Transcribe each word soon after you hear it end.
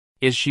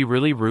Is she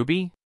really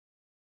Ruby?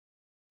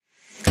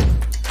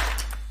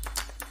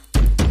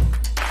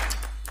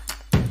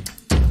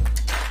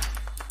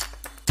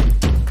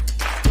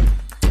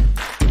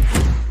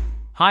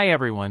 Hi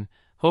everyone,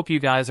 hope you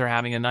guys are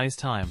having a nice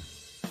time.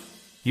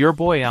 Your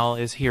boy Al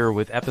is here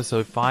with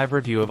episode 5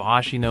 review of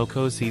Oshi No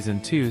Ko season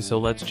 2, so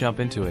let's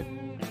jump into it.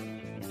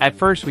 At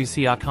first we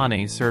see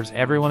Akane serves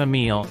everyone a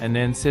meal and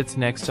then sits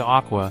next to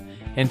Aqua,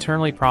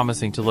 internally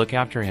promising to look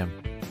after him.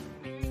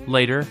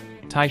 Later,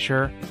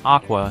 Taisher,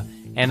 Aqua,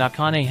 and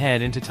Akane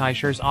head into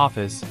Taisher's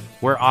office,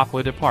 where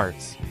Aqua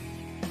departs.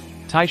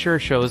 Taisher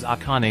shows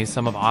Akane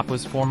some of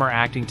Aqua's former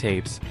acting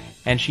tapes,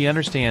 and she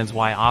understands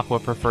why Aqua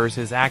prefers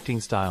his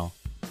acting style.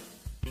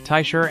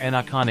 Taisher and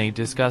Akane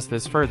discuss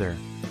this further.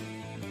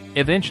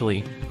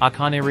 Eventually,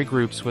 Akane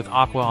regroups with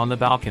Aqua on the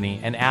balcony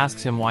and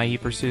asks him why he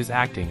pursues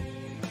acting.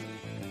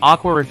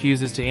 Aqua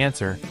refuses to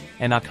answer,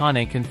 and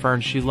Akane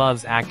confirms she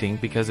loves acting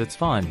because it's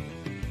fun.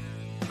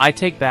 I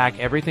take back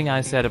everything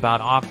I said about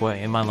Aqua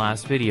in my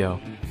last video,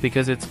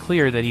 because it's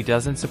clear that he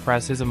doesn't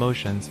suppress his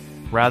emotions,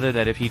 rather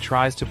that if he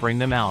tries to bring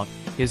them out,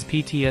 his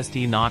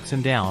PTSD knocks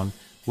him down,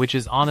 which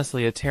is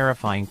honestly a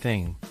terrifying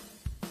thing.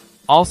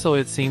 Also,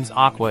 it seems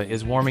Aqua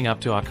is warming up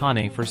to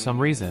Akane for some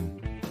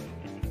reason.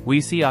 We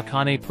see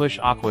Akane push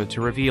Aqua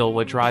to reveal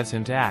what drives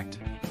him to act.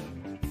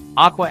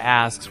 Aqua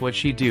asks what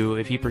she'd do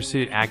if he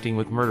pursued acting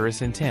with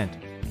murderous intent.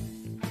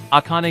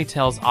 Akane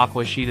tells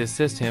Aqua she'd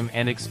assist him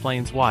and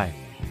explains why.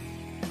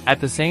 At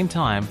the same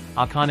time,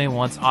 Akane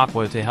wants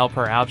Aqua to help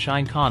her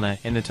outshine Kana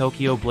in the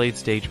Tokyo Blade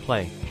stage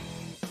play.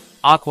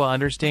 Aqua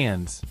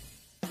understands.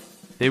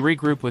 They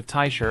regroup with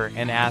Taisher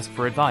and ask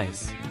for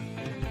advice.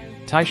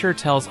 Taisher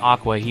tells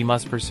Aqua he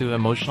must pursue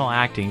emotional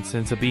acting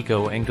since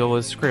Abiko and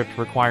Goa's script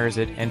requires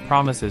it and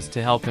promises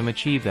to help him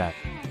achieve that.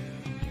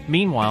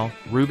 Meanwhile,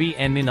 Ruby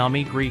and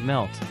Minami greet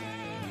Melt.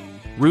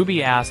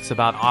 Ruby asks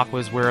about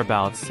Aqua's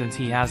whereabouts since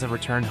he hasn't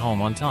returned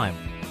home on time.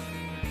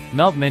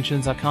 Melt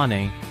mentions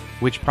Akane,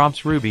 which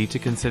prompts Ruby to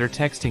consider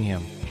texting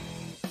him.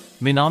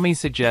 Minami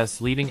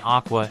suggests leaving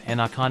Aqua and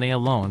Akane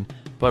alone,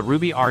 but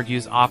Ruby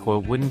argues Aqua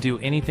wouldn't do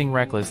anything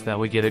reckless that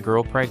would get a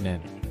girl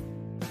pregnant.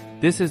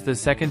 This is the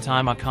second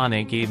time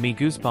Akane gave me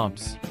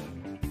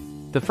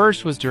goosebumps. The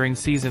first was during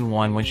season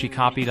 1 when she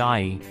copied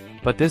Ai,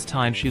 but this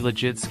time she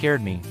legit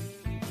scared me.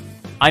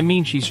 I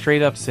mean, she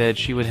straight up said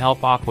she would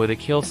help Aqua to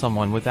kill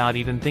someone without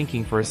even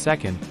thinking for a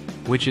second,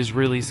 which is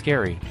really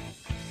scary.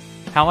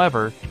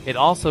 However, it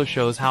also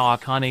shows how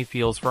Akane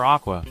feels for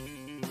Aqua.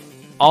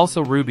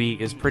 Also,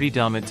 Ruby is pretty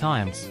dumb at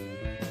times.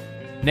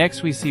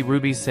 Next we see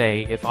Ruby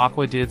say if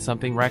Aqua did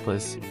something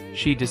reckless,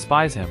 she'd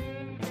despise him.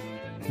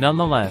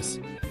 Nonetheless,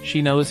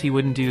 she knows he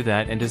wouldn't do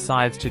that and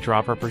decides to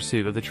drop her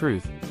pursuit of the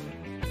truth.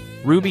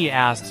 Ruby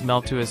asks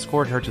Melt to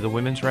escort her to the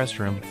women's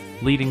restroom,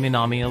 leaving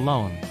Minami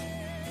alone.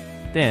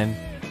 Then,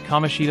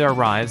 Kamoshida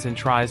arrives and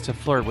tries to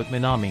flirt with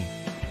Minami.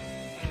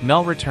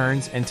 Melt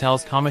returns and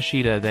tells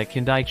Kamoshida that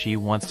Kindaichi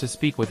wants to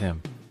speak with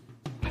him.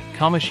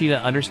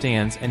 Kamoshida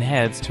understands and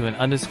heads to an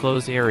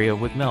undisclosed area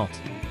with Melt.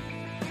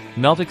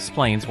 Melt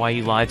explains why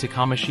he lied to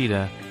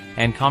Kamoshida,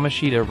 and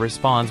Kamoshida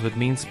responds with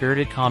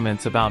mean-spirited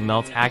comments about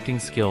Melt's acting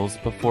skills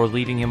before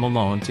leaving him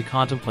alone to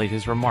contemplate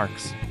his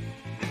remarks.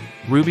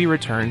 Ruby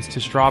returns to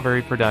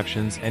Strawberry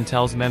Productions and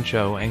tells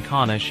mem-cho and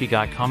Kana she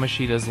got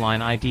Kamoshida's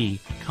line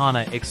ID.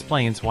 Kana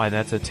explains why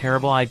that's a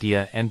terrible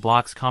idea and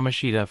blocks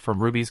Kamoshida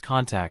from Ruby's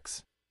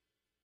contacts.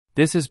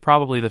 This is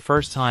probably the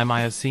first time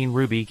I have seen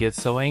Ruby get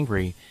so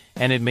angry,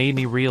 and it made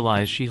me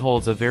realize she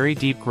holds a very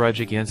deep grudge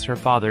against her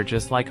father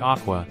just like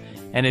Aqua,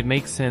 and it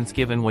makes sense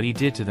given what he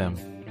did to them.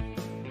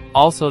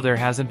 Also, there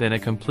hasn't been a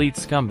complete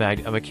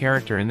scumbag of a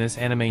character in this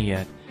anime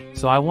yet,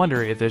 so I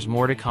wonder if there's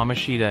more to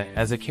Kamoshida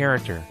as a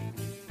character.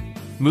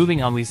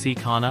 Moving on, we see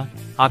Kana,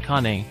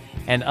 Akane,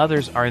 and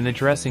others are in the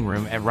dressing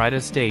room at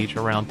Rita's stage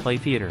around Play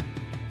Theater.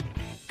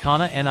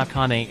 Kana and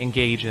Akane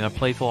engage in a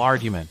playful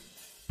argument.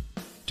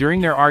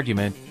 During their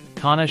argument,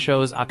 Kana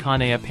shows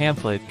Akane a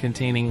pamphlet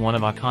containing one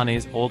of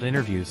Akane's old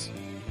interviews.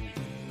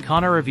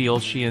 Kana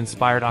reveals she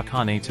inspired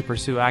Akane to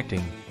pursue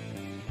acting.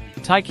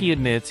 Taiki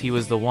admits he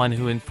was the one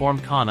who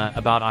informed Kana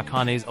about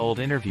Akane's old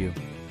interview.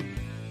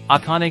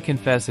 Akane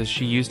confesses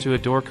she used to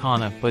adore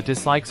Kana but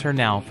dislikes her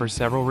now for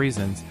several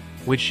reasons,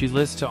 which she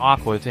lists to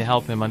Aqua to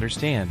help him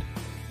understand.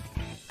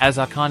 As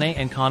Akane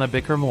and Kana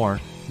bicker more,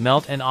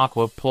 Melt and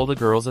Aqua pull the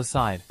girls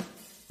aside.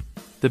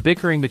 The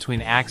bickering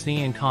between Akane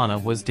and Kana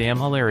was damn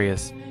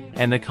hilarious,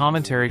 and the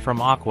commentary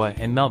from Aqua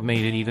and Melt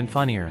made it even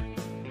funnier.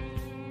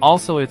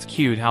 Also, it's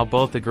cute how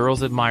both the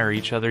girls admire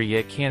each other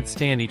yet can't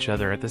stand each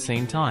other at the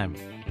same time.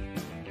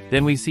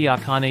 Then we see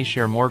Akane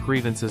share more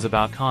grievances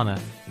about Kana,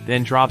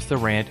 then drops the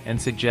rant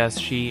and suggests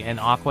she and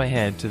Aqua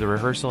head to the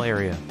rehearsal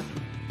area.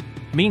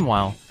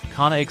 Meanwhile,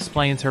 Kana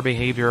explains her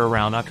behavior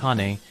around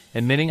Akane,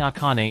 admitting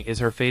Akane is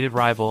her fated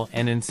rival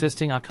and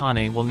insisting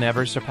Akane will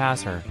never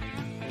surpass her.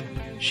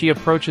 She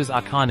approaches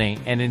Akane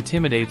and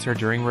intimidates her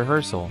during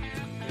rehearsal.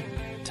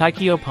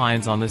 Taiki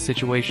opines on the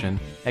situation,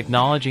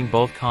 acknowledging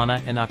both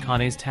Kana and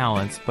Akane's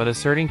talents but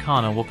asserting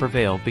Kana will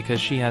prevail because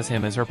she has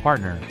him as her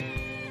partner.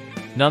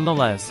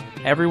 Nonetheless,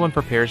 everyone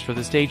prepares for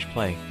the stage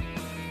play.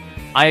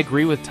 I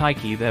agree with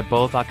Taiki that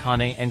both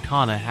Akane and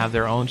Kana have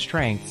their own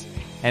strengths,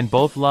 and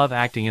both love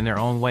acting in their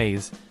own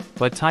ways,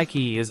 but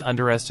Taiki is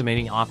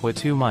underestimating Aqua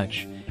too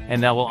much,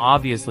 and that will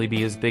obviously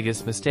be his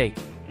biggest mistake.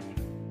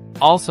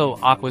 Also,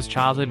 Aqua's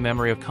childhood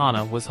memory of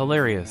Kana was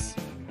hilarious.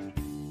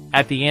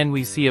 At the end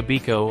we see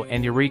Abiko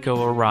and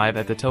Yuriko arrive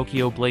at the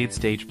Tokyo Blade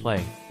stage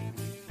play.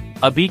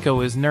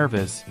 Abiko is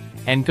nervous,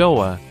 and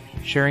Goa,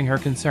 sharing her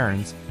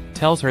concerns,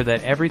 tells her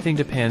that everything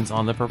depends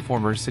on the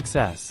performer's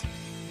success.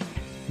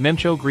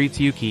 Mem-cho greets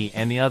Yuki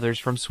and the others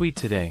from Suite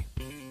today.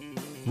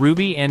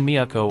 Ruby and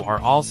Miyako are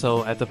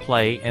also at the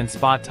play and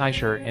spot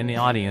Taisher in the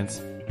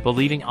audience,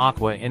 believing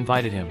Aqua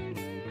invited him.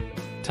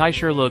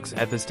 Taisher looks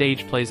at the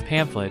stage play's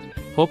pamphlet,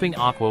 hoping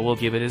Aqua will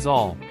give it his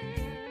all.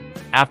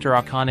 After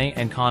Akane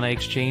and Kana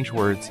exchange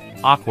words,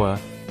 Aqua,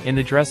 in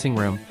the dressing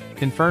room,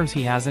 confirms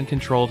he hasn't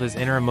controlled his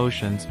inner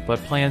emotions but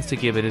plans to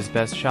give it his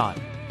best shot.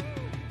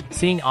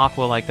 Seeing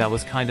Aqua like that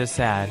was kinda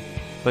sad,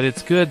 but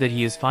it's good that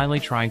he is finally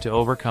trying to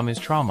overcome his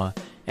trauma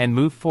and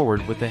move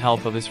forward with the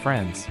help of his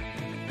friends.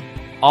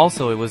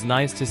 Also, it was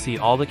nice to see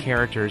all the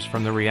characters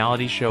from the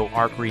reality show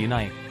arc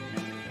reunite.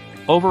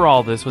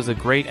 Overall, this was a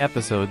great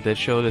episode that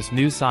showed us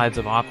new sides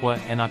of Aqua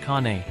and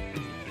Akane.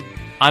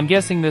 I'm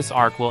guessing this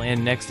arc will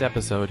end next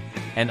episode,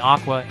 and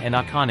Aqua and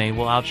Akane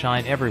will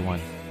outshine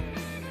everyone.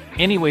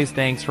 Anyways,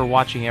 thanks for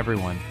watching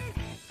everyone.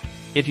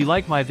 If you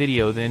like my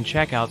video, then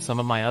check out some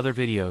of my other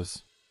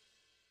videos.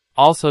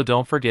 Also,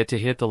 don't forget to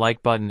hit the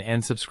like button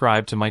and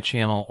subscribe to my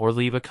channel, or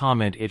leave a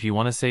comment if you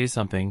want to say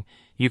something.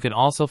 You can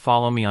also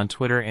follow me on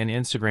Twitter and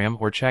Instagram,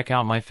 or check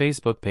out my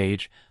Facebook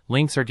page.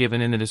 Links are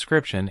given in the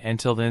description.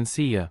 Until then,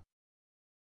 see ya.